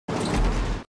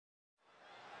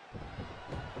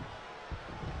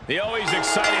The always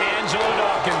excited Angelo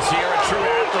Dawkins here, a true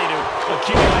athlete who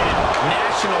accumulated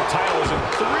national titles in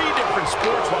 3 different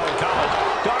sports while in college.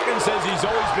 Dawkins says he's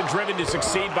always been driven to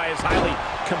succeed by his highly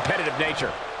competitive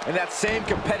nature. And that same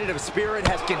competitive spirit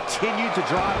has continued to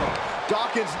drive him.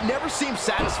 Dawkins never seems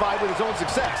satisfied with his own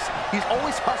success. He's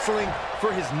always hustling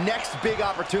for his next big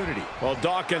opportunity. Well,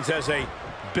 Dawkins has a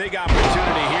big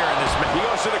opportunity here in this match. He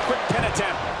goes for the quick pin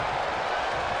attempt.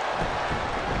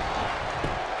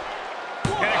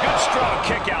 And a good strong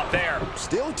kick out there.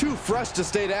 Still too fresh to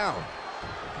stay down.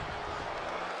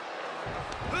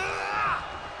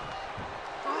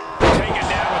 Taken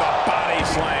down with a body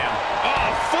slam. Oh,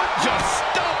 foot just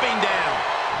stomping down.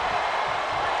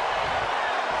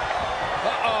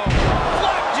 Uh-oh.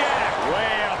 Flapjack.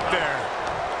 Way up there.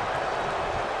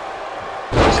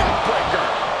 Neckbreaker.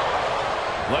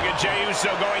 Look at Jey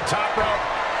Uso going top rope.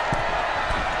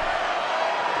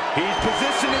 He's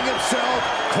positioning himself,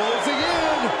 closing in.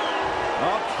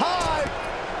 Up high.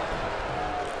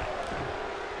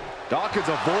 Dawkins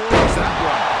avoids that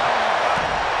one.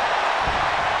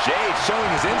 Jey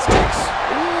showing his instincts.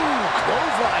 Ooh,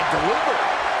 clothesline delivered.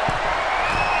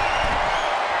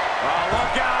 Oh,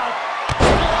 look out.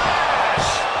 Splash.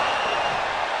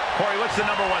 Corey, what's the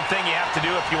 #1 thing you have to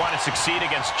do if you want to succeed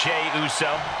against Jey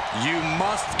Uso? You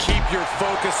must keep your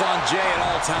focus on Jey at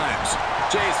all times.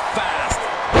 Jey's fast,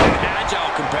 an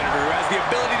agile competitor who has the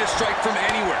ability to strike from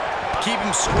anywhere. Keep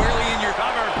him squarely in your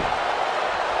cover.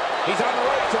 He's on the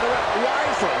rope to the left.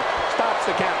 Wisely stops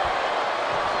the count.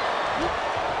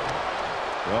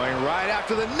 Going right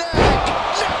after the neck.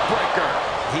 Neckbreaker.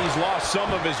 He's lost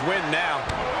some of his wind now.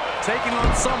 Taking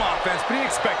on some offense, but he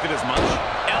expected as much.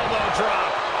 Elbow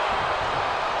drop.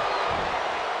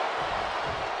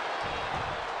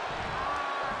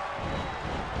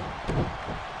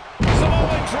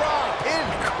 Samoan drop.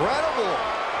 Incredible.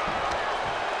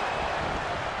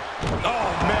 Oh,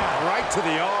 man. Right to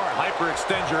the arm.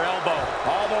 Hyperextend your elbow.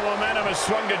 All the momentum has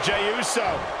swung to Jey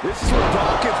Uso. This is where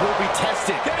Dawkins will be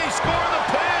tested. Can he score the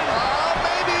pin?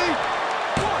 Maybe.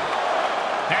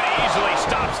 And he easily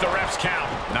stops the ref's count.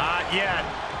 Not yet.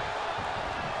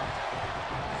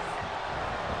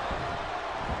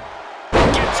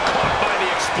 Gets caught by the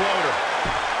exploder.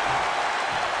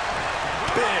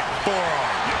 Big forearm.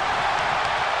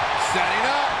 Setting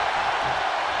up.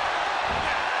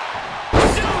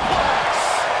 Suplex.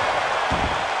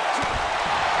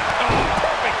 Oh,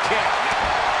 perfect kick.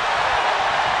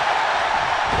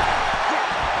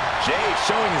 Jey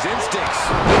showing his instincts.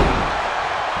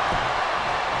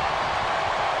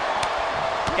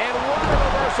 And what a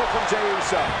reversal from Jey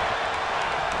Uso.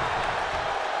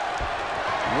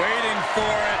 Waiting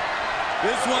for it.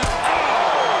 This one. Oh!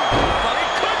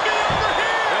 It could be over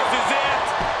here. This is it.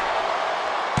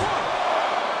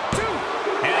 1, 2.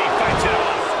 And he fights it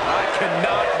off. I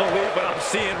cannot believe what I'm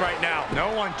seeing right now. No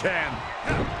one can.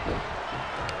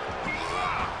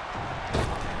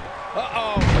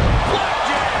 Uh-oh.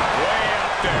 Flapjack. Way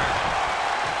up there.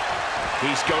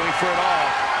 He's going for it all.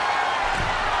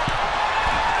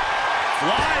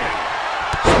 Flying.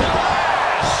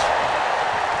 Splash.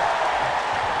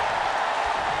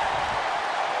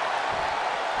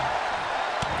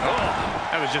 Oh,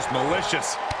 that was just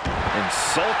malicious.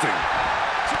 Insulting.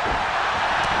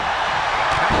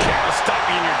 That kick will stop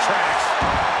you in your tracks.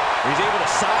 He's able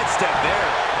to sidestep there.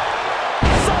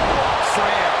 Sidewalk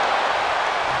slam.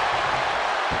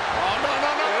 Oh, no.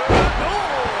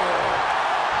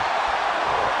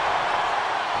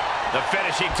 The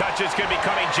finishing touches could be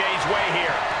coming Jey's way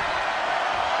here.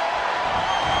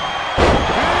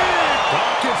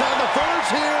 Dawkins on the verge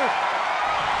here.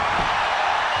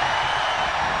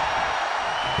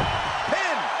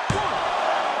 Pin. 1,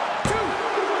 2.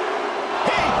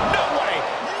 Hey, no way.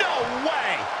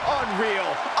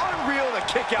 Unreal the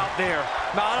kick out there.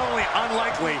 Not only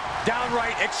unlikely,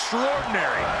 downright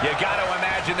extraordinary. You got to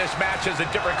imagine this match has a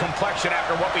different complexion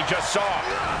after what we just saw.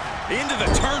 Into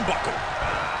the turnbuckle.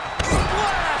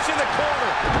 Splash in the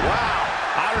corner. Wow.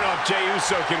 I don't know if Jey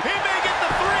Uso can. He may get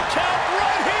the 3 count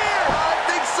right here. I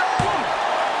think so. 1,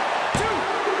 2,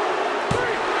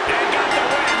 3. And got the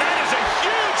win. That is a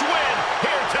huge win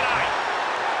here tonight.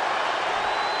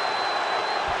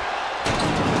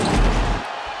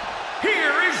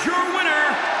 Here is your winner,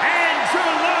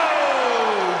 Angelo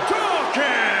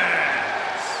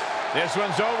Dawkins. This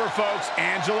one's over, folks.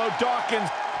 Angelo Dawkins.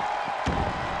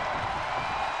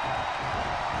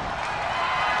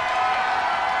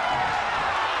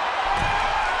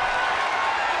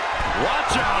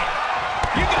 Watch out.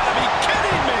 You gotta be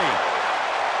kidding me.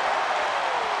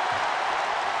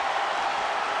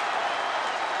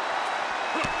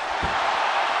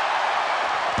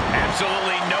 And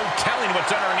Absolutely no telling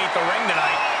what's underneath the ring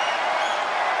tonight.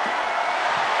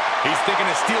 He's thinking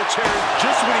a steel chair is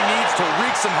just what he needs to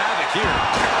wreak some havoc here.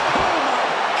 Oh my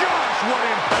gosh, what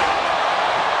impact!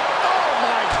 Oh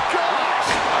my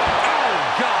gosh! Oh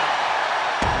God!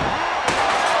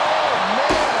 Oh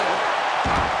man!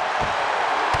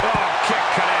 Oh, kick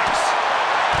connects.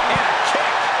 And a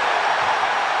kick.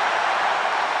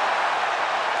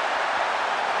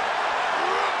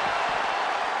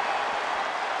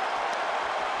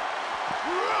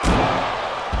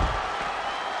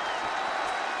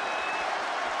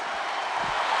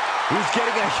 He's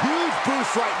getting a huge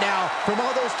boost right now from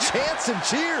all those chants and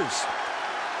cheers.